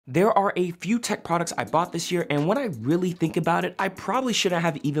There are a few tech products I bought this year, and when I really think about it, I probably shouldn't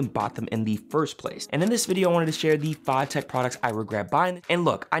have even bought them in the first place. And in this video, I wanted to share the 5 tech products I regret buying. And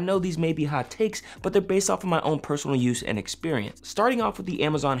look, I know these may be hot takes, but they're based off of my own personal use and experience. Starting off with the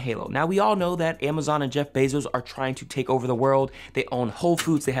Amazon Halo. Now, we all know that Amazon and Jeff Bezos are trying to take over the world. They own Whole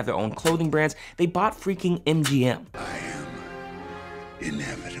Foods, they have their own clothing brands. They bought freaking MGM. I am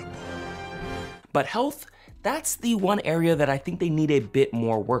inevitable. But health? That's the one area that I think they need a bit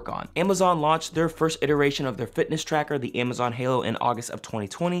more work on. Amazon launched their first iteration of their fitness tracker, the Amazon Halo, in August of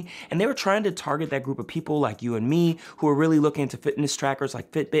 2020, and they were trying to target that group of people like you and me who are really looking into fitness trackers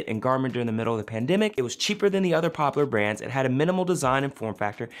like Fitbit and Garmin during the middle of the pandemic. It was cheaper than the other popular brands, it had a minimal design and form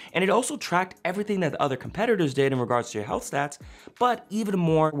factor, and it also tracked everything that the other competitors did in regards to your health stats, but even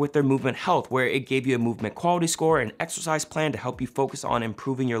more with their movement health, where it gave you a movement quality score and exercise plan to help you focus on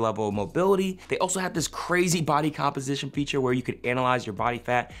improving your level of mobility. They also had this crazy body composition feature where you could analyze your body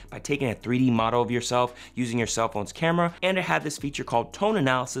fat by taking a 3D model of yourself using your cell phone's camera, and it had this feature called tone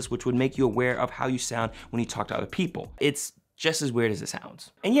analysis, which would make you aware of how you sound when you talk to other people. It's just as weird as it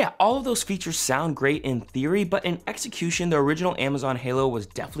sounds. And yeah, all of those features sound great in theory, but in execution, the original Amazon Halo was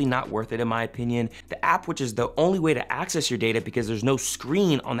definitely not worth it in my opinion. The app, which is the only way to access your data because there's no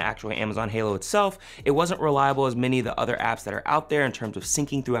screen on the actual Amazon Halo itself, it wasn't reliable as many of the other apps that are out there in terms of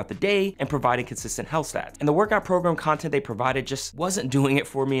syncing throughout the day and providing consistent health stats. And the workout program content they provided just wasn't doing it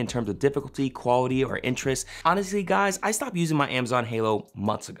for me in terms of difficulty, quality, or interest. Honestly, guys, I stopped using my Amazon Halo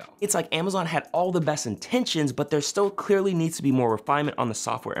months ago. It's like Amazon had all the best intentions, but there still clearly needs to be more refinement on the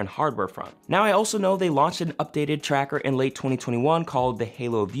software and hardware front. Now, I also know they launched an updated tracker in late 2021 called the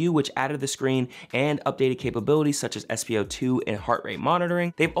Halo View, which added the screen and updated capabilities such as SpO2 and heart rate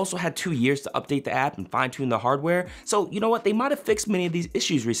monitoring. They've also had 2 years to update the app and fine-tune the hardware. So you know what, they might have fixed many of these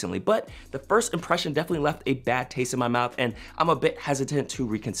issues recently, but the first impression definitely left a bad taste in my mouth, and I'm a bit hesitant to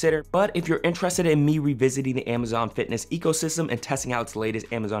reconsider. But if you're interested in me revisiting the Amazon fitness ecosystem and testing out its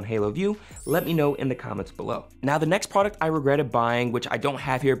latest Amazon Halo View, let me know in the comments below. Now, the next product I regretted buying, which I don't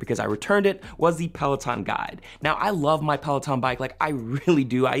have here because I returned it, was the Peloton Guide. Now, I love my Peloton bike, like I really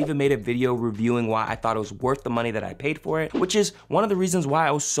do. I even made a video reviewing why I thought it was worth the money that I paid for it, which is one of the reasons why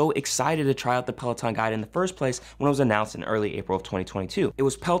I was so excited to try out the Peloton Guide in the first place when it was announced in early April of 2022. It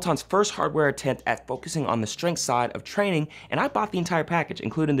was Peloton's first hardware attempt at focusing on the strength side of training, and I bought the entire package,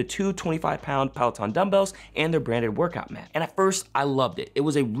 including the 2 25-pound Peloton dumbbells and their branded workout mat. And at first, I loved it. It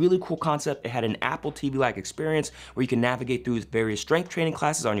was a really cool concept. It had an Apple TV-like experience where you can navigate through various strength training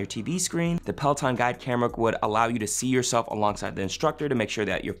classes on your TV screen. The Peloton Guide camera would allow you to see yourself alongside the instructor to make sure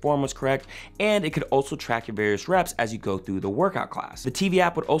that your form was correct, and it could also track your various reps as you go through the workout class. The TV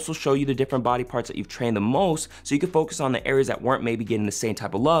app would also show you the different body parts that you've trained the most, so you could focus on the areas that weren't maybe getting the same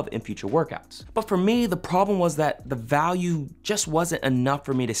type of love in future workouts. But for me, the problem was that the value just wasn't enough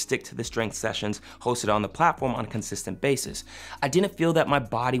for me to stick to the strength sessions hosted on the platform on a consistent basis. I didn't feel that my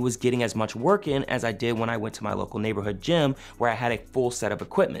body was getting as much work in as I did when I went to my local neighborhood gym where I had a full set of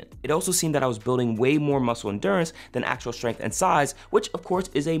equipment. It also seemed that I was building way more muscle endurance than actual strength and size, which of course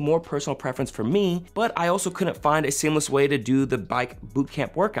is a more personal preference for me, but I also couldn't find a seamless way to do the bike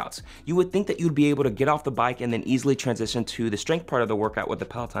bootcamp workouts. You would think that you'd be able to get off the bike and then easily transition to the strength part of the workout with the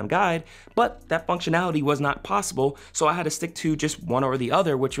Peloton Guide, but that functionality was not possible, so I had to stick to just one or the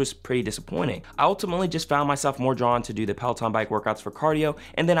other, which was pretty disappointing. I ultimately just found myself more drawn to do the Peloton bike workouts for cardio,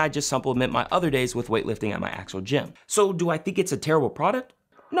 and then I just supplement my other days with weightlifting at my actual gym. So do I think it's a terrible product?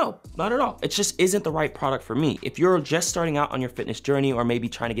 No, not at all. It just isn't the right product for me. If you're just starting out on your fitness journey or maybe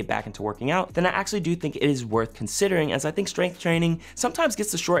trying to get back into working out, then I actually do think it is worth considering, as I think strength training sometimes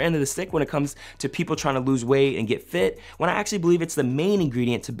gets the short end of the stick when it comes to people trying to lose weight and get fit, when I actually believe it's the main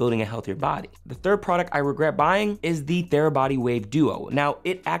ingredient to building a healthier body. The third product I regret buying is the Therabody Wave Duo. Now,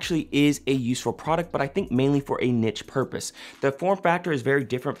 it actually is a useful product, but I think mainly for a niche purpose. The form factor is very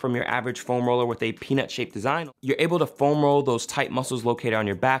different from your average foam roller with a peanut-shaped design. You're able to foam roll those tight muscles located on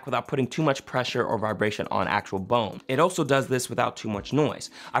your back without putting too much pressure or vibration on actual bone. It also does this without too much noise.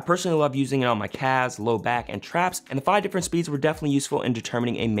 I personally love using it on my calves, low back, and traps, and the 5 different speeds were definitely useful in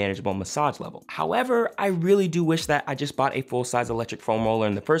determining a manageable massage level. However, I really do wish that I just bought a full-size electric foam roller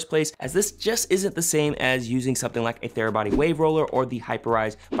in the first place, as this just isn't the same as using something like a Therabody Wave Roller or the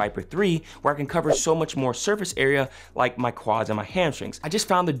Hyperice Viper 3, where I can cover so much more surface area like my quads and my hamstrings. I just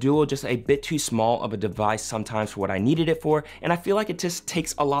found the Duo just a bit too small of a device sometimes for what I needed it for, and I feel like it just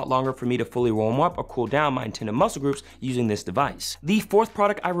takes a lot longer for me to fully warm up or cool down my intended muscle groups using this device. The fourth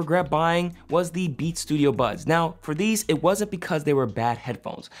product I regret buying was the Beats Studio Buds. Now, for these, it wasn't because they were bad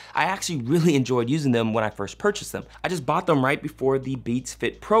headphones. I actually really enjoyed using them when I first purchased them. I just bought them right before the Beats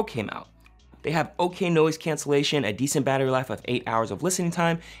Fit Pro came out. They have okay noise cancellation, a decent battery life of 8 hours of listening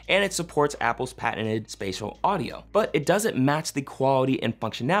time, and it supports Apple's patented spatial audio. But it doesn't match the quality and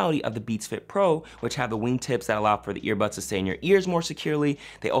functionality of the Beats Fit Pro, which have the wingtips that allow for the earbuds to stay in your ears more securely.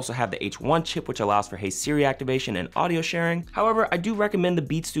 They also have the H1 chip, which allows for Hey Siri activation and audio sharing. However, I do recommend the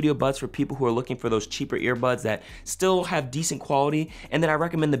Beats Studio Buds for people who are looking for those cheaper earbuds that still have decent quality, and then I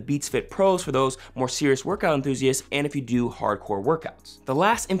recommend the Beats Fit Pros for those more serious workout enthusiasts and if you do hardcore workouts. The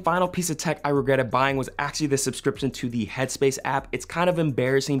last and final piece of tech I regretted buying was actually the subscription to the Headspace app. It's kind of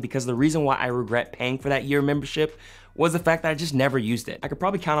embarrassing because the reason why I regret paying for that year membership was the fact that I just never used it. I could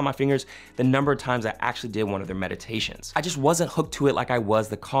probably count on my fingers the number of times I actually did one of their meditations. I just wasn't hooked to it like I was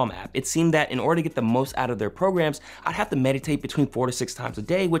the Calm app. It seemed that in order to get the most out of their programs, I'd have to meditate between 4 to 6 times a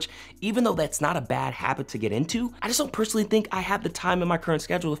day, which even though that's not a bad habit to get into, I just don't personally think I have the time in my current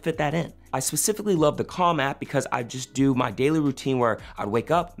schedule to fit that in. I specifically love the Calm app because I just do my daily routine where I'd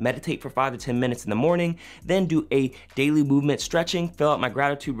wake up, meditate for 5 to 10 minutes in the morning, then do a daily movement stretching, fill out my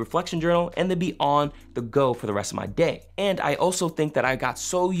gratitude reflection journal, and then be on the go for the rest of my day. And I also think that I got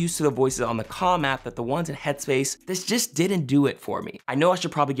so used to the voices on the Calm app that the ones in Headspace, this just didn't do it for me. I know I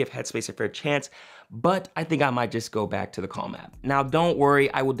should probably give Headspace a fair chance, but I think I might just go back to the Calm app. Now, don't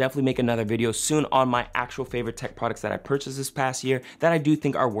worry, I will definitely make another video soon on my actual favorite tech products that I purchased this past year that I do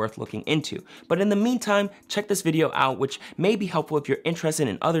think are worth looking into. But in the meantime, check this video out, which may be helpful if you're interested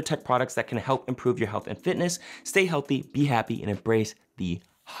in other tech products that can help improve your health and fitness. Stay healthy, be happy, and embrace the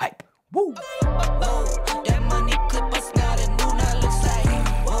hype. Woo!